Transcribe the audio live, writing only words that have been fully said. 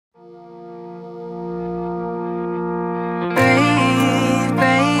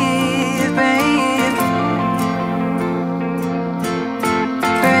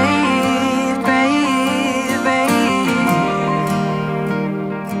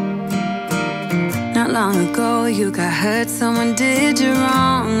long ago you got hurt, someone did you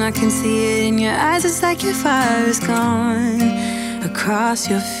wrong. I can see it in your eyes, it's like your fire is gone. Across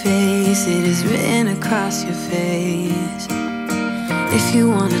your face, it is written across your face. If you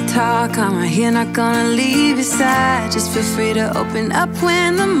wanna talk, I'm right here, not gonna leave your side. Just feel free to open up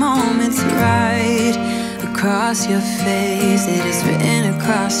when the moment's right. Across your face, it is written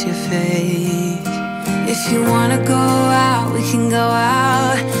across your face. If you wanna go out, we can go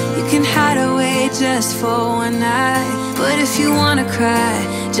out. You can hide away just for one night. But if you wanna cry,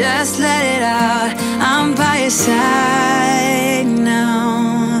 just let it out. I'm by your side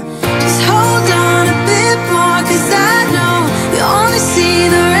now. Just hold on a bit more, 'cause I know you only see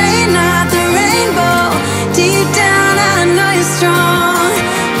the rain, not the rainbow. Deep down I know you're strong.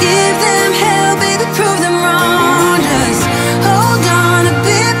 Give them hell, baby, prove them wrong. Just hold on a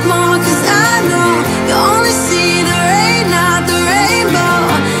bit more, 'cause I know you only see the rain, not the rainbow.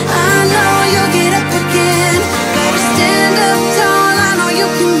 I know you'll get up again. Better stand up tall, I know you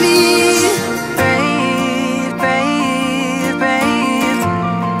can be brave, brave, brave.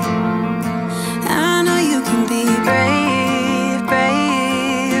 I know you can be brave,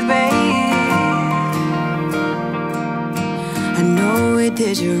 brave, brave. I know it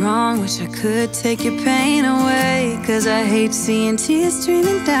did you wrong, wish I could take your pain away, 'cause I hate seeing tears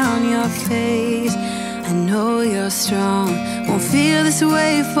streaming down your face. I know you're strong, won't feel this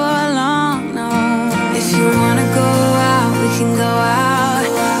way for long, no. If you wanna go out, we can go out.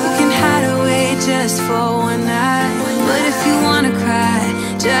 You can hide away just for one night. But if you wanna cry,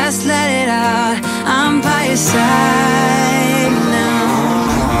 just let it out. I'm by your side now.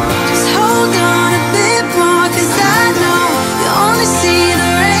 Just hold on a bit more, 'cause I know you only see the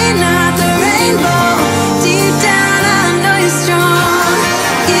rain, not the rainbow. Deep down I know you're strong.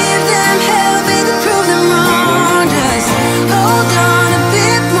 Give them hell, baby, prove them wrong. Just hold on a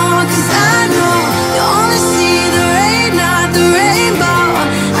bit more, 'cause I know you only see the rain, not the rainbow.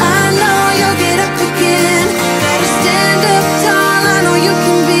 I know you'll get up again. Better stand up tall, I know you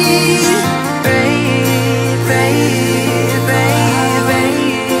can be brave, brave, brave,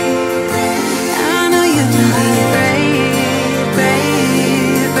 brave. I know you can be brave,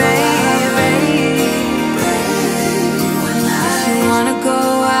 brave, brave, brave. If you wanna go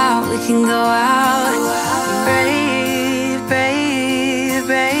out, we can go out. Brave, brave,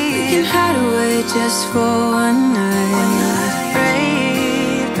 brave. You can hide away just for one night.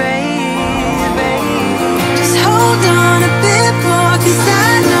 Brave, brave, brave. Just hold on a bit more, 'cause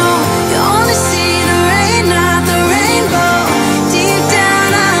I know you only see the rain, not the rainbow. Deep down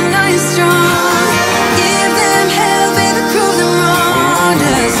I know you're strong. Give them hell, baby, prove them wrong.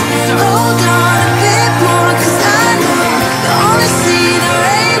 Just hold on a bit more, 'cause I know you only see the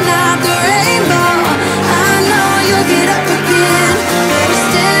rain, not the rainbow. I know you'll get up again. Better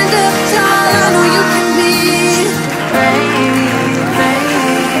stand up tall, I know you can be brave,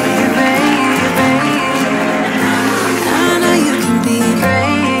 brave, brave, brave. I know you can be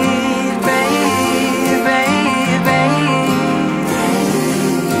brave, brave, brave, brave.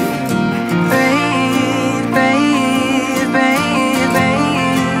 Brave, brave, brave, brave.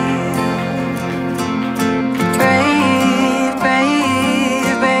 Brave,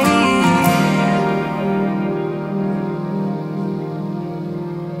 brave, brave.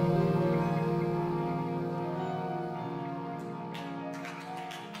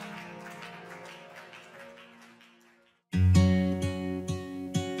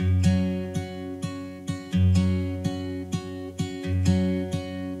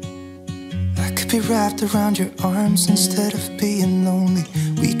 I could be wrapped around your arms instead of being lonely.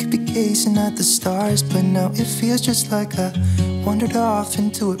 We could be gazing at the stars, but now it feels just like I wandered off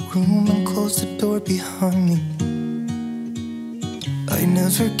into a room and closed the door behind me. I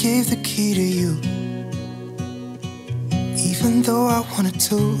never gave the key to you, even though I wanted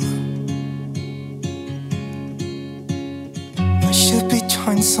to. I should be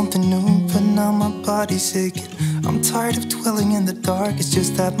trying something new, but now my body's aching. I'm tired of dwelling in the dark, it's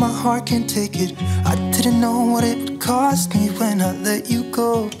just that my heart can't take it. I didn't know what it would cost me when I let you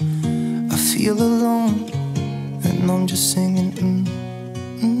go. I feel alone, and I'm just singing,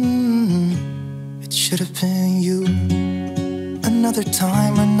 It should have been you. Another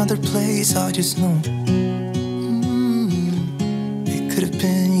time, another place, I just know It could have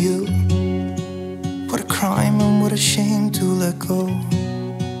been you. What a crime and what a shame to let go.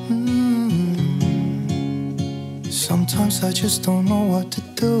 Sometimes I just don't know what to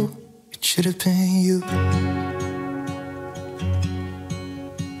do. It should have been you.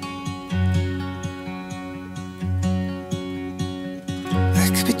 I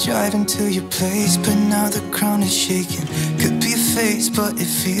could be driving to your place, but now the ground is shaking. Could be a face, but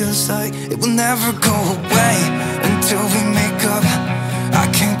it feels like it will never go away until we make up. I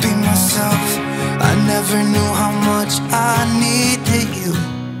can't be myself. I never knew how much I needed you.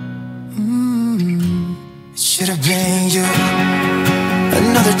 It should have been you.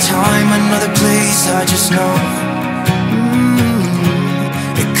 Another time, another place, I just know.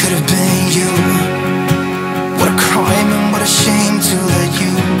 It could have been you. What a crime and what a shame to let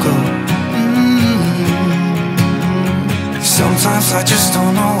you go. Sometimes I just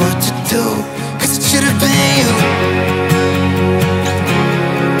don't know what to do, 'cause it should have been you.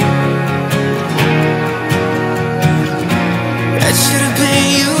 It should have been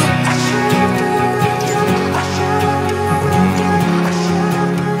you.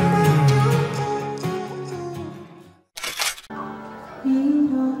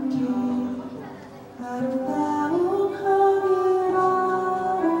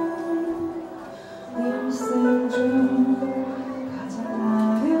 일생 중 가장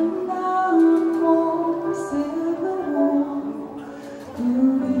아름다운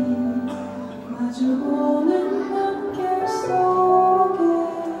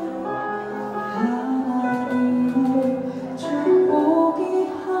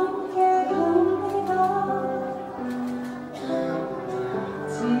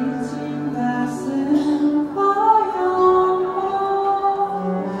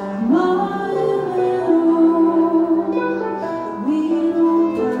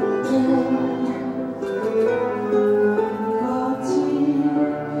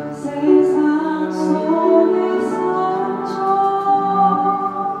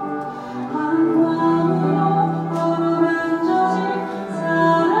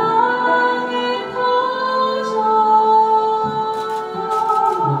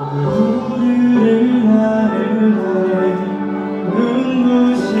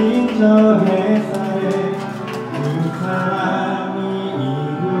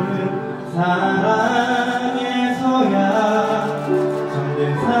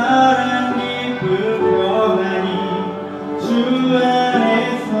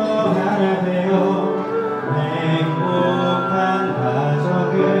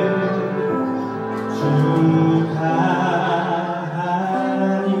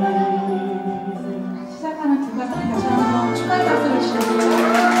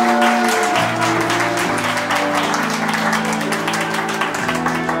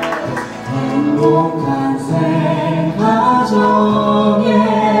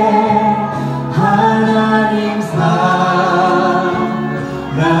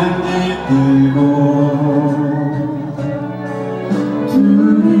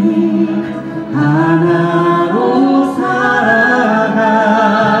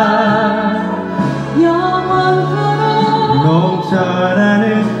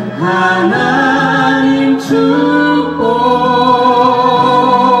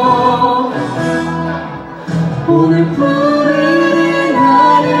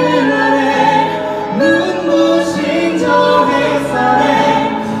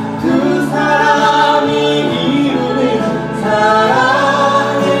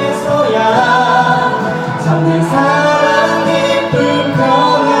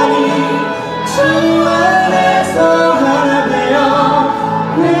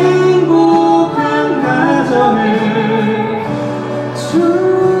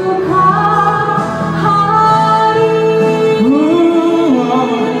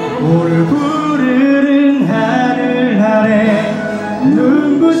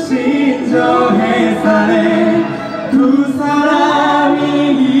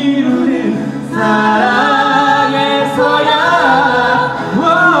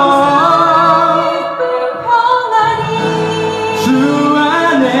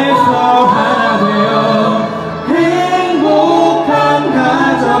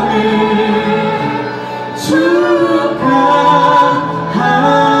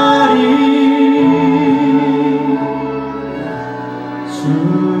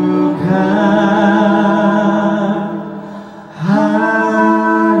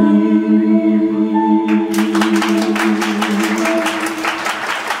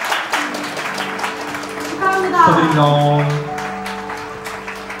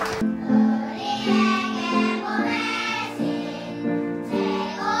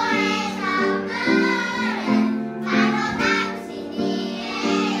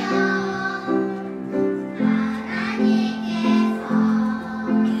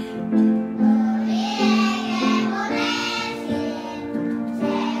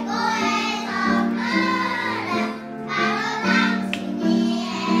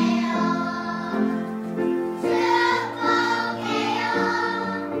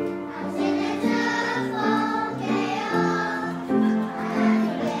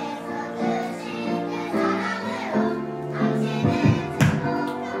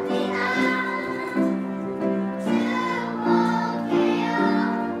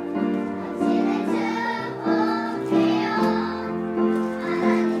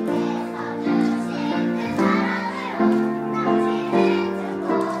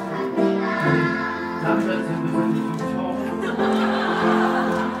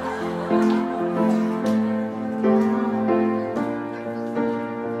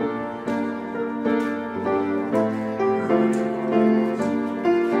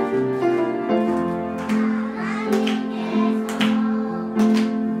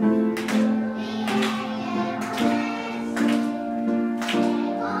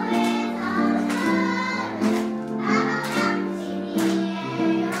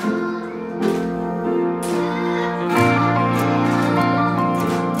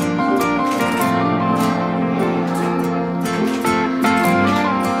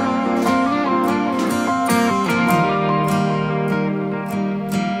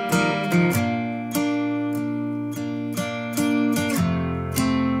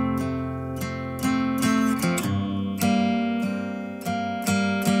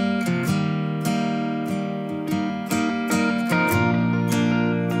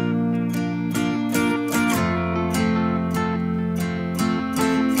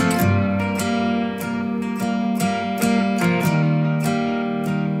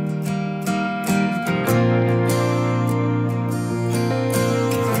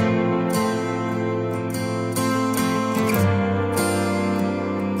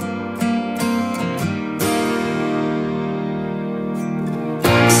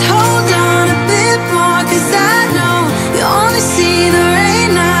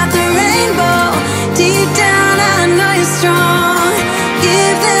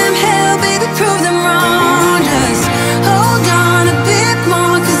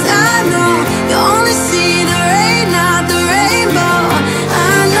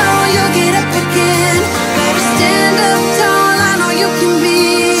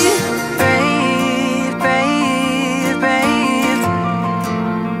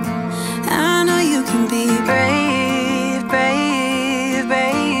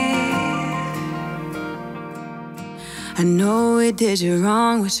did you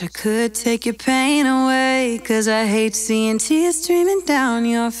wrong. Wish I could take your pain away, 'cause I hate seeing tears streaming down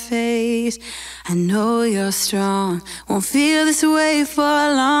your face. I know you're strong, won't feel this way for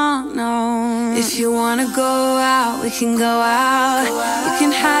long, no. If you wanna go out, we can go out. You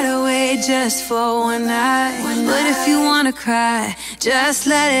can hide away just for one night. But if you wanna cry, just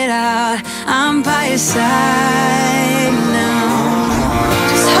let it out. I'm by your side now.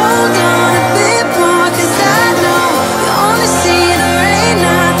 Just hold on a bit more, 'cause I know you only see the rain,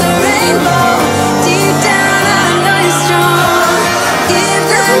 not the rainbow. Deep down I know you're strong. Give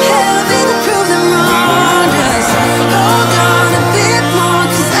them hell, baby, prove them wrong. Just hold on a bit more,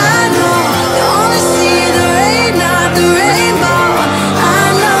 'cause I know you only see the rain, not the rainbow. I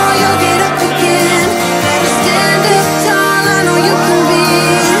know you'll get up again. Better stand up tall, I know you can be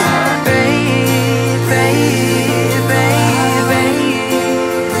brave, brave, brave, brave.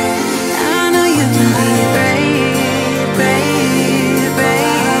 I know you can be brave, brave,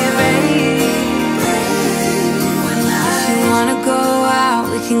 brave, brave. If you wanna go out,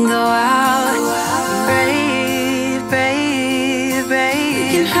 we can go out. Brave, brave, brave. We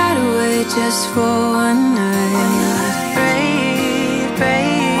can hide away just for one night.